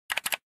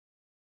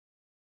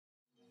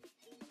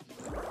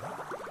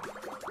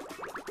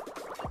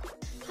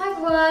Hi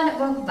everyone,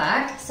 welcome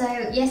back. So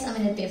yes, I'm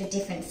in a bit of a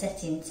different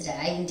setting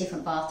today, in a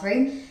different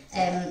bathroom.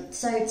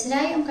 So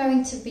today I'm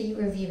going to be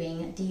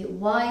reviewing the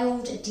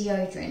Wild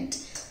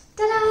deodorant.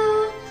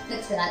 Ta-da!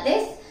 Looks a bit like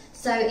this.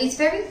 So it's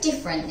very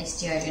different,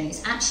 this deodorant.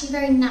 It's actually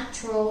very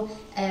natural,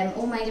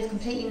 all made of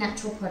completely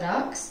natural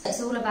products.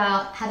 It's all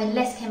about having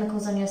less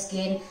chemicals on your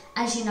skin.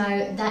 As you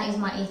know, that is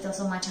my ethos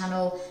on my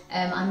channel.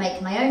 I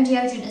make my own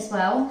deodorant as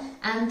well.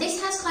 And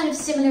this has kind of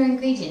similar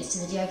ingredients to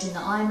the deodorant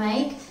that I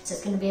make. So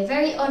it's going to be a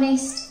very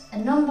honest, a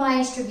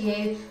non-biased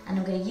review, and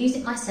I'm going to use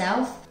it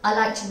myself. I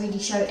like to really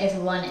show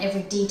everyone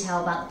every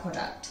detail about the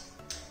product.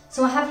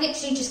 So I have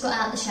literally just got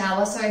out of the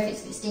shower. Sorry if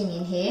it's a bit steamy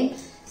in here.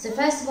 So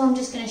first of all, I'm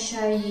just going to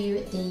show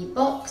you the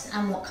box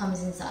and what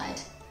comes inside.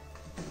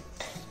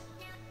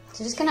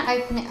 So just going to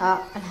open it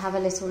up and have a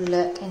little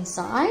look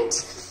inside.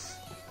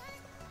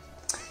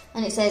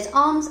 And it says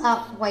arms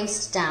up,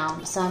 waist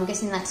down. So I'm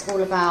guessing that's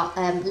all about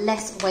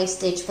less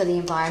wastage for the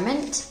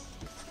environment.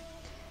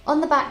 On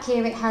the back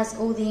here it has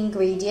all the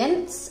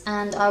ingredients,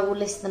 and I will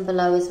list them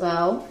below as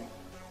well.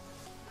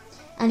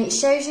 And it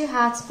shows you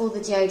how to pull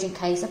the deodorant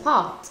case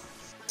apart.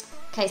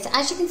 Okay, so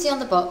as you can see on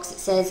the box, it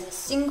says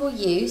single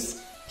use,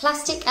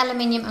 plastic,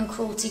 aluminium and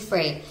cruelty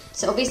free.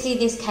 So obviously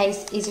this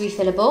case is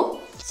refillable.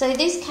 So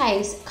this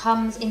case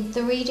comes in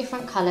 3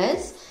 different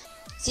colours.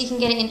 So you can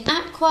get it in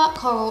aqua,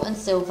 coral and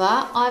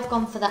silver. I've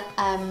gone for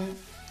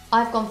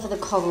the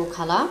coral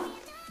colour.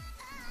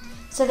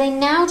 So they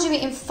now do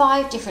it in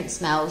 5 different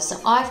smells.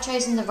 So I've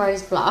chosen the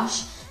rose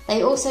blush.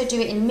 They also do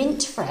it in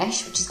mint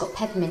fresh, which has got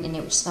peppermint in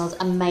it, which smells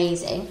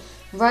amazing.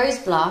 Rose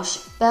blush,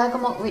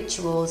 bergamot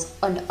rituals,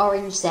 and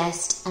orange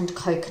zest and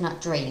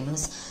coconut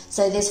dreams.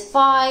 So there's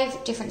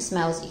 5 different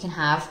smells that you can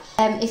have.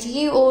 If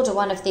you order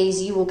one of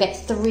these, you will get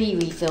 3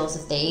 refills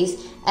of these.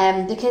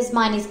 Because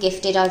mine is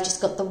gifted, I've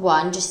just got the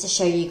one just to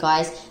show you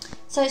guys.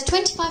 So it's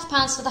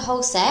 £25 for the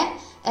whole set.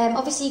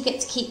 Obviously you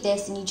get to keep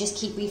this and you just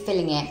keep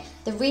refilling it.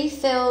 The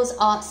refills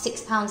are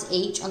 £6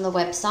 each on the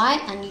website,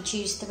 and you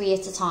choose 3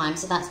 at a time,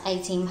 so that's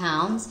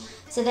 £18.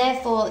 So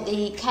therefore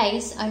the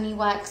case only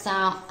works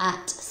out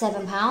at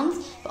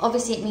 £7, but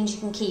obviously it means you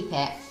can keep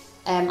it,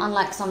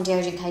 unlike some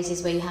deodorant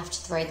cases where you have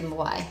to throw them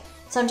away.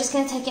 So I'm just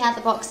going to take it out of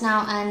the box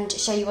now and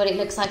show you what it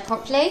looks like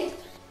properly.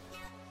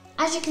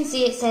 As you can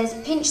see, it says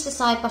pinch the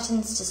side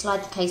buttons to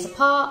slide the case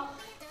apart,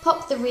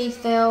 pop the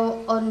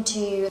refill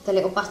onto the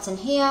little button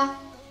here,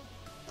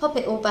 pop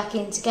it all back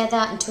in together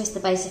and twist the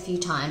base a few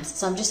times.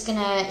 So I'm just going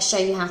to show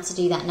you how to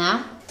do that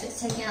now.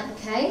 Let's take it out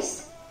the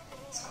case.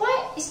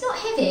 It's not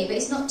heavy, but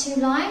it's not too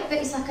light, but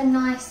it's like a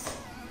nice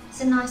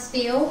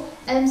feel.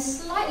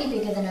 Slightly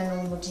bigger than a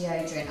normal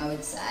deodorant, I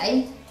would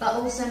say, but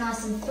also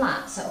nice and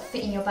flat, so it'll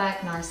fit in your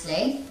bag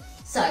nicely.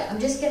 So I'm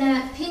just going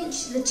to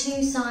pinch the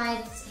 2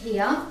 sides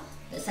here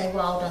that say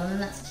Wild on them,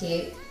 that's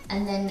cute,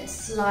 and then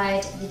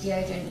slide the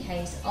deodorant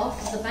case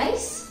off the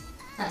base.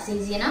 That's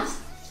easy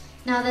enough.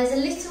 Now there's a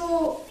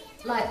little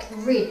like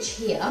ridge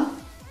here,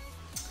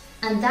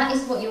 and that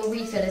is what your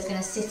refill is going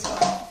to sit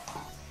on.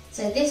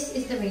 So this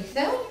is the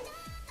refill.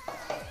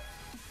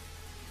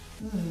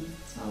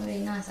 Smells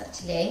really nice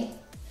actually.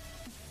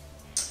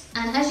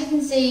 And as you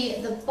can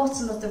see, the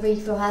bottom of the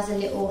refill has a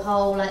little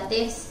hole like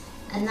this,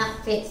 and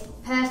that fits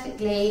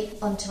perfectly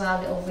onto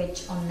our little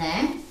ridge on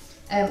there.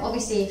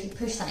 Obviously if you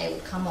push that it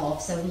would come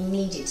off, so we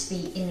need it to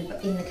be in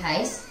the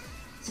case.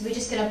 So we're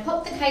just going to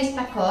pop the case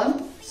back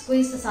on,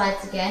 squeeze the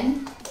sides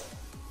again,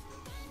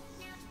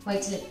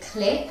 wait till it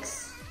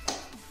clicks.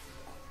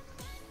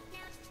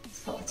 Let's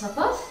pop the top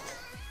off.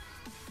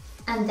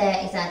 And there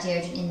is our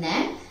deodorant in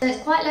there. So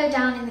it's quite low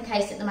down in the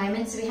case at the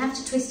moment, so we have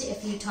to twist it a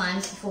few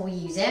times before we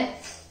use it.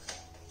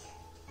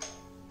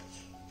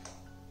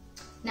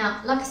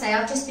 Now, like I say,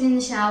 I've just been in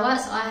the shower,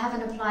 so I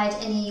haven't applied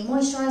any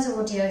moisturiser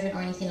or deodorant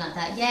or anything like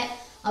that yet.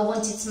 I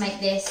wanted to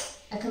make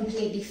this a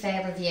completely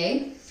fair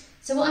review.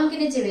 So what I'm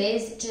going to do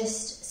is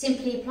just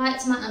simply apply it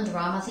to my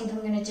underarm. I think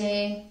I'm going to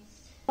do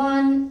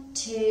 1,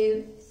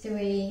 2,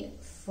 3,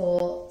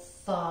 4,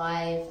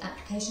 5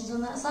 applications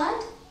on that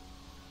side.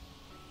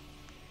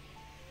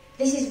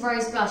 This is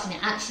rose blush and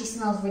it actually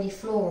smells really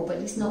floral, but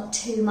it's not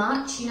too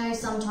much. You know,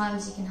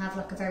 sometimes you can have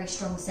like a very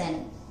strong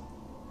scent.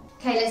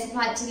 Okay, let's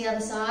apply it to the other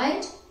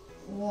side.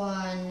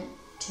 1,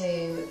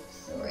 2,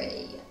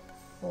 3,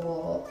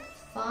 4,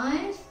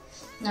 5.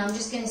 Now I'm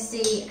just going to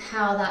see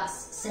how that's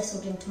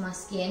settled into my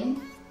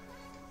skin.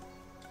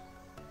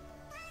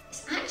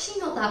 It's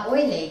actually not that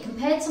oily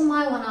compared to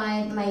my one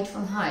I made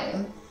from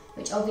home,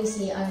 which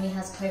obviously only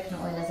has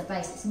coconut oil as a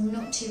base. It's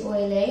not too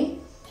oily.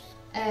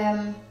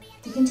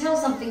 You can tell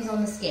something's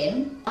on the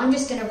skin. I'm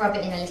just going to rub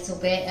it in a little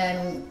bit.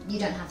 You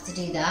don't have to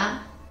do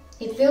that.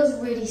 It feels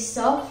really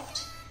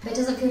soft, but it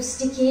doesn't feel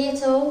sticky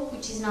at all,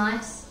 which is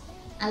nice.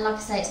 And like I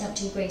say, it's not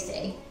too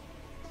greasy.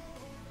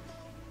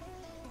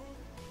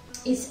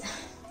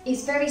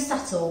 It's very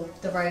subtle,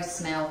 the rose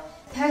smell.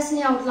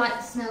 Personally, I would like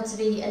the smell to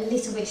be a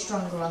little bit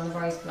stronger on the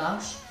rose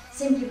blush,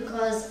 simply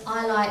because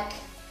I like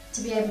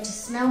to be able to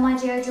smell my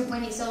deodorant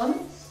when it's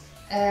on.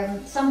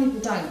 Some people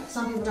don't.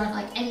 Some people don't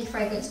like any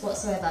fragrance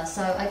whatsoever,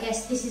 so I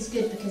guess this is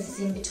good because it's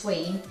in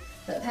between,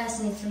 but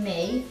personally for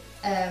me,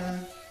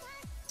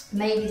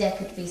 maybe there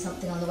could be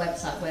something on the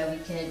website where we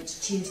could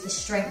choose the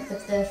strength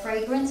of the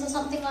fragrance or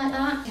something like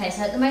that. Okay,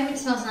 so at the moment it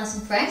smells nice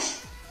and fresh.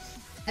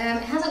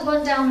 It hasn't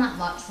gone down that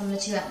much from the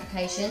 2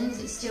 applications,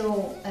 it's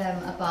still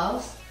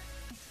above.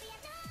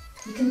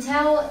 You can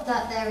tell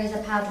that there is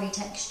a powdery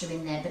texture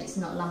in there, but it's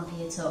not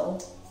lumpy at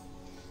all.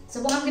 So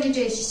what I'm going to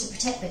do is just to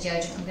protect the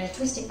deodorant, I'm going to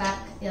twist it back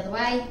the other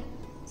way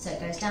so it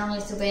goes down a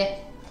little bit.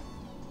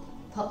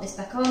 Pop this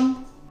back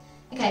on.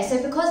 Okay,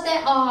 so because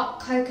there are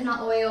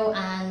coconut oil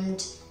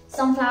and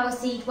sunflower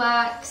seed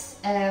wax,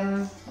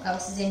 what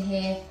else is in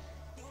here?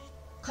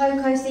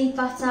 Cocoa seed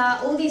butter,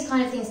 all these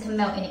kind of things can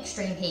melt in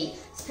extreme heat.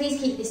 So please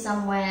keep this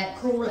somewhere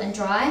cool and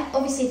dry.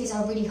 Obviously if it's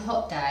a really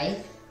hot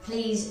day,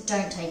 please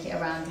don't take it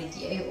around with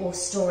you or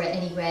store it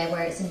anywhere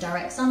where it's in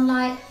direct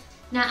sunlight.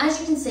 Now as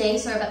you can see,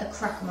 sorry about the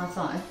crack on my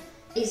phone,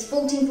 it's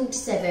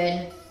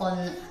 14:47 on,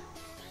 I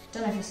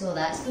don't know if you saw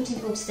that, it's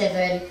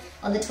 14:47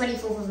 on the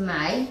 24th of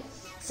May.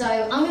 So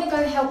I'm going to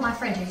go help my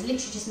friend who's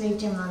literally just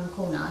moved in around the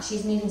corner.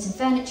 She's moving some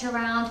furniture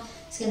around.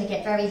 It's going to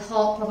get very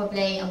hot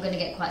probably. I'm going to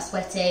get quite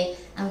sweaty.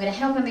 I'm going to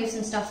help her move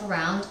some stuff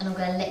around and I'm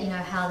going to let you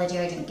know how the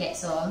deodorant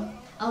gets on.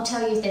 I'll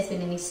tell you if there's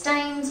been any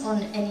stains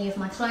on any of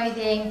my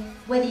clothing,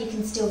 whether you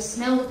can still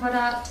smell the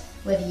product,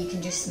 whether you can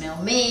just smell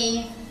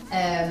me,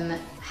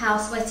 how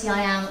sweaty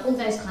I am, all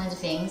those kinds of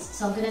things.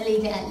 So I'm going to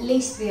leave it at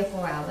least 3 or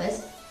 4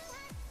 hours.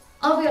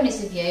 I'll be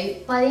honest with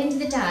you, by the end of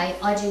the day,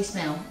 I do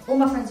smell. All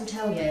my friends will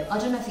tell you. I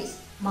don't know if it's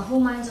my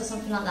hormones or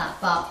something like that,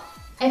 but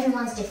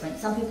everyone's different.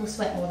 Some people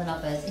sweat more than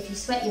others. If you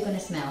sweat, you're going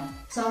to smell.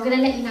 So I'm going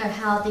to let you know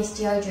how this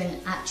deodorant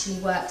actually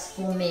works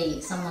for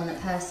me, someone that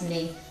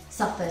personally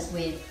suffers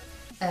with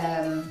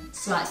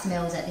slight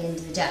smells at the end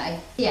of the day.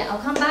 Yeah, I'll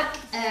come back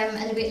a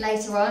little bit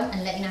later on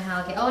and let you know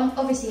how I get on.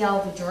 Obviously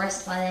I'll be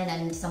dressed by then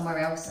and somewhere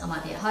else. I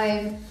might be at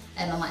home,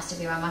 I might still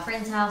be around my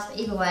friend's house, but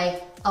either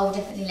way, I will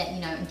definitely let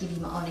you know and give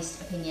you my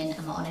honest opinion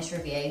and my honest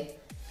review.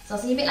 So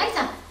I'll see you a bit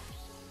later.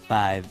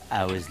 5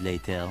 hours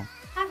later.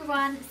 Hi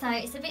everyone, so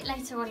it's a bit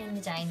later on in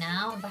the day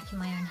now. I'm back in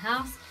my own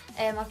house.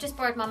 I've just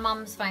borrowed my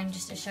mum's phone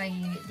just to show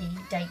you the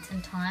date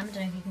and time. I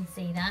don't know if you can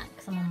see that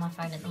because I'm on my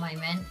phone at the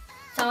moment.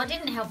 So I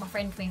didn't help my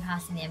friend move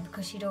house in the end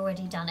because she'd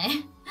already done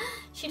it.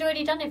 She'd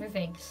already done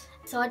everything.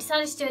 So I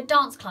decided to do a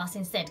dance class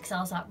instead because I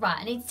was like, right,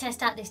 I need to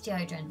test out this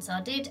deodorant. So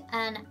I did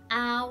an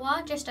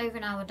hour, just over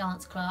an hour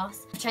dance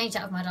class. I've changed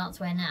out of my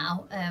dancewear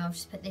now. I've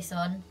just put this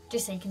on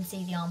just so you can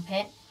see the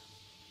armpit.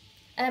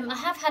 I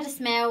have had a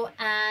smell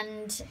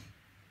and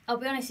I'll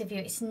be honest with you,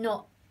 it's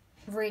not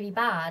really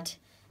bad.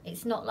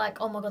 It's not like,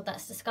 oh my god,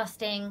 that's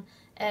disgusting.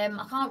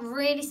 I can't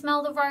really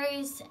smell the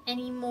rose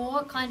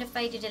anymore. It kind of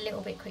faded a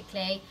little bit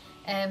quickly.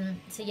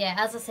 So yeah,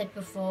 as I said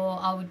before,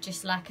 I would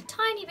just like a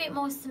tiny bit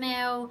more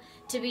smell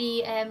to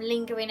be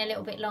lingering a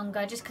little bit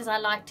longer, just because I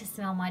like to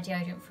smell my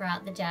deodorant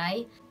throughout the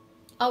day.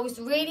 I was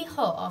really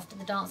hot after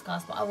the dance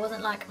class, but I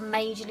wasn't like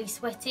majorly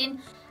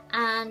sweating.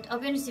 And I'll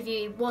be honest with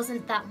you, it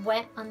wasn't that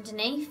wet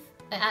underneath.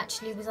 It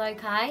actually was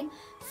okay.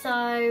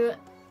 So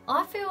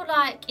I feel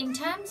like in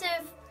terms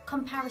of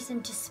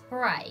comparison to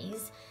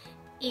sprays,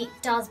 it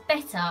does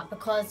better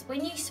because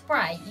when you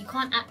spray, you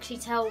can't actually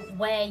tell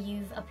where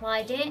you've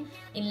applied it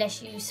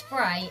unless you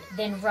spray,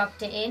 then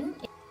rubbed it in.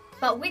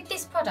 But with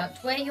this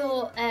product, where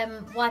you're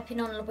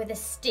wiping on with a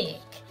stick,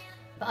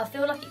 but I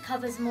feel like it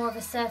covers more of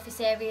a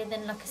surface area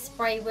than like a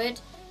spray would,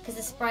 because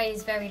the spray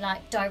is very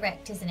like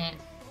direct, isn't it?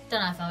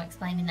 Don't know if I'm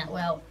explaining that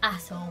well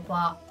at all,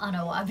 but I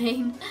know what I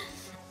mean.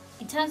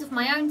 In terms of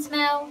my own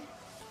smell,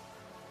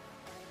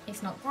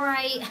 it's not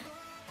great,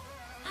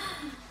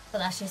 but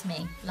that's just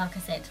me, like I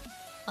said.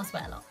 I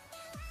sweat a lot.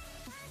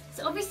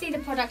 So obviously the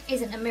product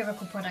isn't a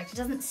miracle product. It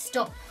doesn't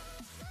stop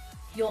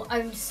your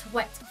own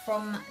sweat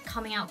from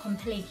coming out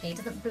completely. It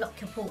doesn't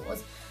block your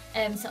pores.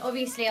 So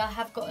obviously I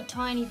have got a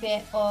tiny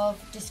bit of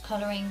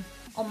discolouring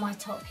on my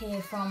top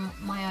here from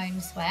my own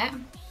sweat.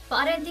 But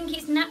I don't think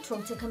it's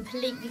natural to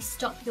completely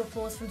stop your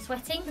pores from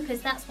sweating,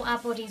 because that's what our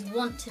bodies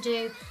want to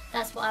do.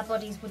 That's what our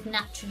bodies would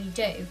naturally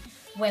do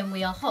when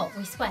we are hot,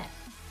 we sweat.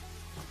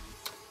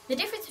 The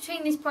difference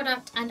between this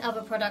product and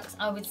other products,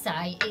 I would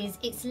say, is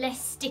it's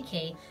less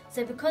sticky.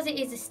 So because it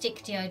is a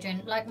stick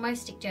deodorant, like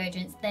most stick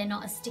deodorants, they're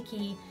not as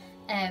sticky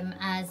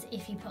as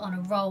if you put on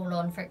a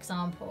roll-on, for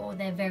example.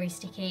 They're very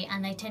sticky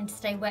and they tend to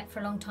stay wet for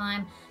a long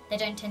time. They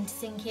don't tend to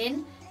sink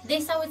in.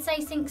 This, I would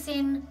say, sinks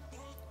in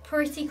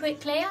pretty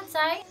quickly, I'd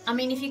say. I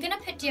mean, if you're going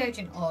to put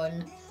deodorant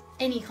on,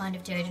 any kind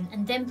of deodorant,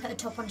 and then put a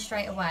top on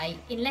straight away,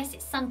 unless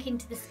it's sunk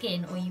into the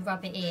skin or you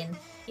rub it in,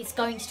 it's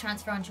going to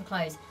transfer onto your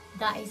clothes.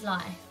 That is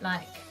life.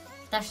 Like,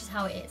 that's just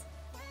how it is.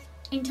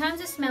 In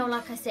terms of smell,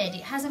 like I said,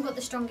 it hasn't got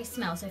the strongest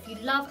smell. So if you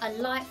love a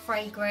light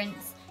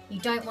fragrance, you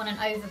don't want an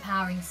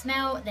overpowering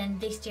smell, then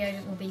this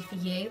deodorant will be for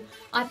you.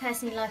 I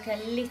personally like a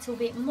little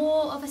bit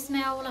more of a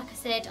smell. Like I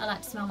said, I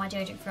like to smell my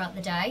deodorant throughout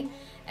the day.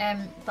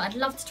 But I'd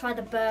love to try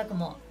the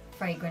bergamot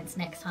fragrance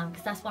next time,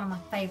 because that's one of my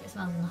favourite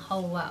smells in the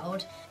whole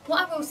world.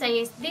 What I will say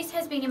is this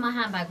has been in my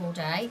handbag all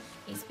day.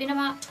 It's been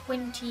about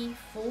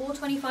 24,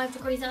 25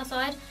 degrees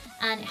outside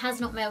and it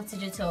has not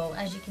melted at all.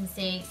 As you can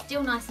see, it's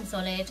still nice and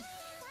solid.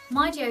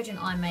 My deodorant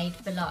I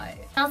made below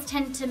does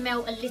tend to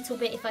melt a little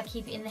bit if I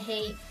keep it in the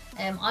heat.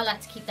 I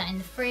like to keep that in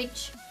the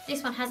fridge.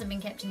 This one hasn't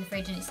been kept in the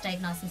fridge and it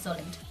stayed nice and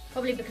solid.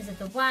 Probably because of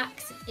the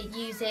wax it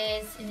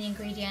uses in the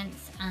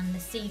ingredients and the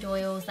seed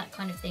oils, that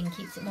kind of thing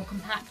keeps it more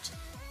compact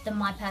than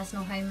my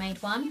personal homemade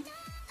one.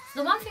 So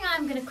the one thing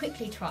I'm going to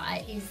quickly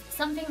try is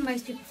something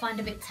most people find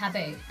a bit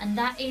taboo, and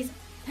that is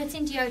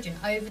putting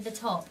deodorant over the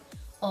top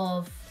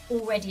of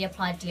already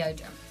applied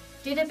deodorant.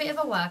 Did a bit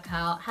of a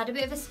workout, had a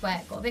bit of a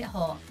sweat, got a bit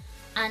hot,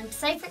 and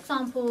say for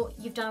example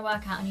you've done a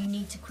workout and you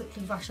need to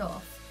quickly rush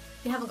off.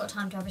 You haven't got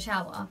time to have a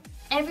shower.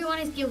 Everyone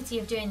is guilty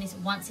of doing this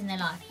once in their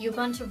life. You're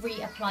going to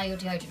reapply your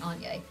deodorant,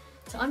 aren't you?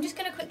 So I'm just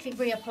going to quickly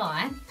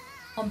reapply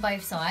on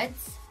both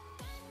sides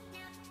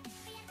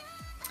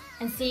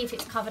and see if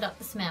it's covered up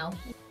the smell.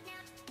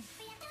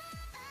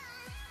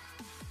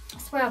 I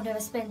swear I've never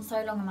spent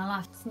so long in my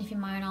life sniffing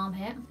my own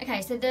armpit.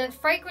 Okay, so the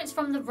fragrance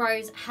from the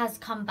rose has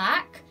come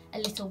back a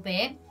little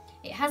bit.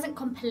 It hasn't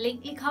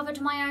completely covered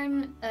my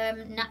own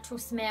natural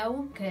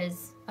smell,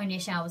 because only a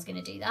shower's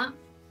going to do that.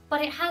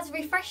 But it has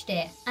refreshed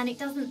it and it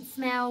doesn't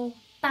smell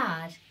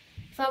bad.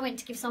 If I went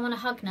to give someone a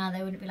hug now,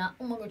 they wouldn't be like,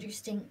 oh my god, you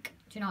stink.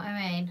 Do you know what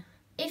I mean?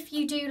 If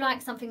you do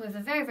like something with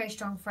a very, very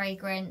strong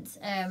fragrance,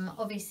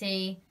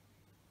 obviously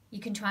you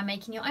can try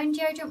making your own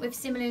deodorant with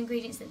similar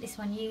ingredients that this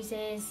one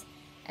uses,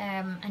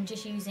 and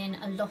just using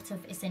a lot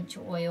of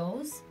essential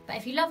oils. But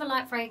if you love a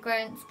light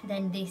fragrance,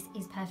 then this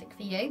is perfect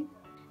for you.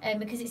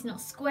 Because it's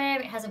not square,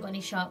 it hasn't got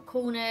any sharp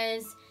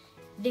corners.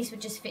 This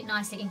would just fit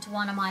nicely into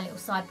one of my little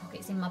side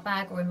pockets in my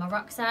bag or in my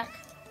rucksack.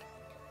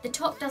 The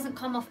top doesn't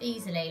come off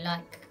easily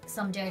like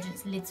some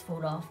deodorants' lids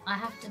fall off. I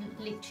have to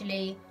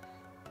literally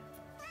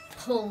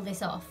pull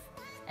this off.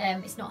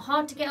 It's not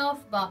hard to get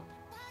off, but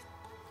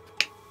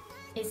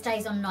it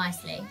stays on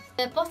nicely.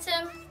 The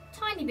bottom,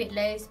 tiny bit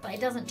loose, but it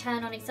doesn't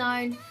turn on its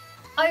own.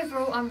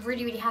 Overall, I'm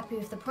really, really happy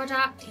with the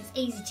product. It's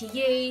easy to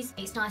use,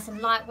 it's nice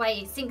and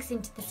lightweight, it sinks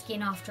into the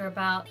skin after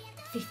about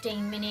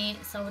 15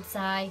 minutes, I would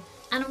say.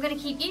 And I'm going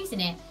to keep using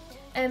it.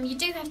 You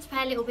do have to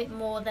pay a little bit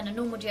more than a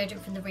normal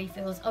deodorant from the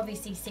refills.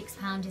 Obviously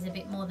 £6 is a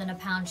bit more than a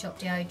pound shop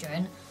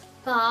deodorant.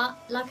 But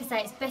like I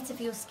say, it's better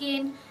for your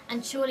skin,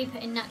 and surely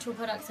putting natural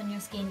products on your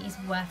skin is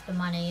worth the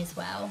money as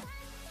well.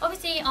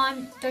 Obviously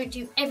I don't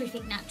do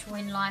everything natural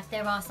in life.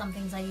 There are some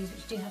things I use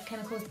which do have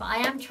chemicals, but I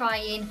am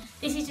trying.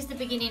 This is just the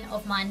beginning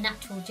of my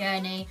natural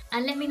journey,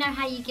 and let me know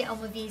how you get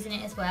on with using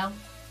it as well.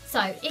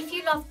 So if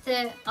you love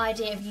the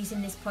idea of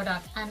using this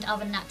product and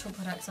other natural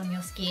products on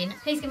your skin,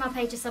 please give my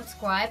page a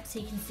subscribe so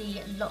you can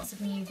see lots of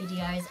new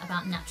videos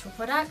about natural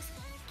products.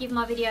 Give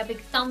my video a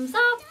big thumbs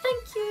up,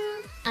 thank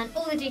you! And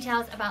all the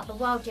details about the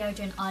Wild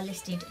deodorant are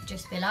listed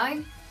just below.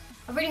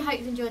 I really hope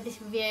you've enjoyed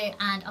this review,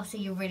 and I'll see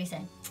you really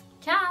soon.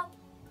 Ciao!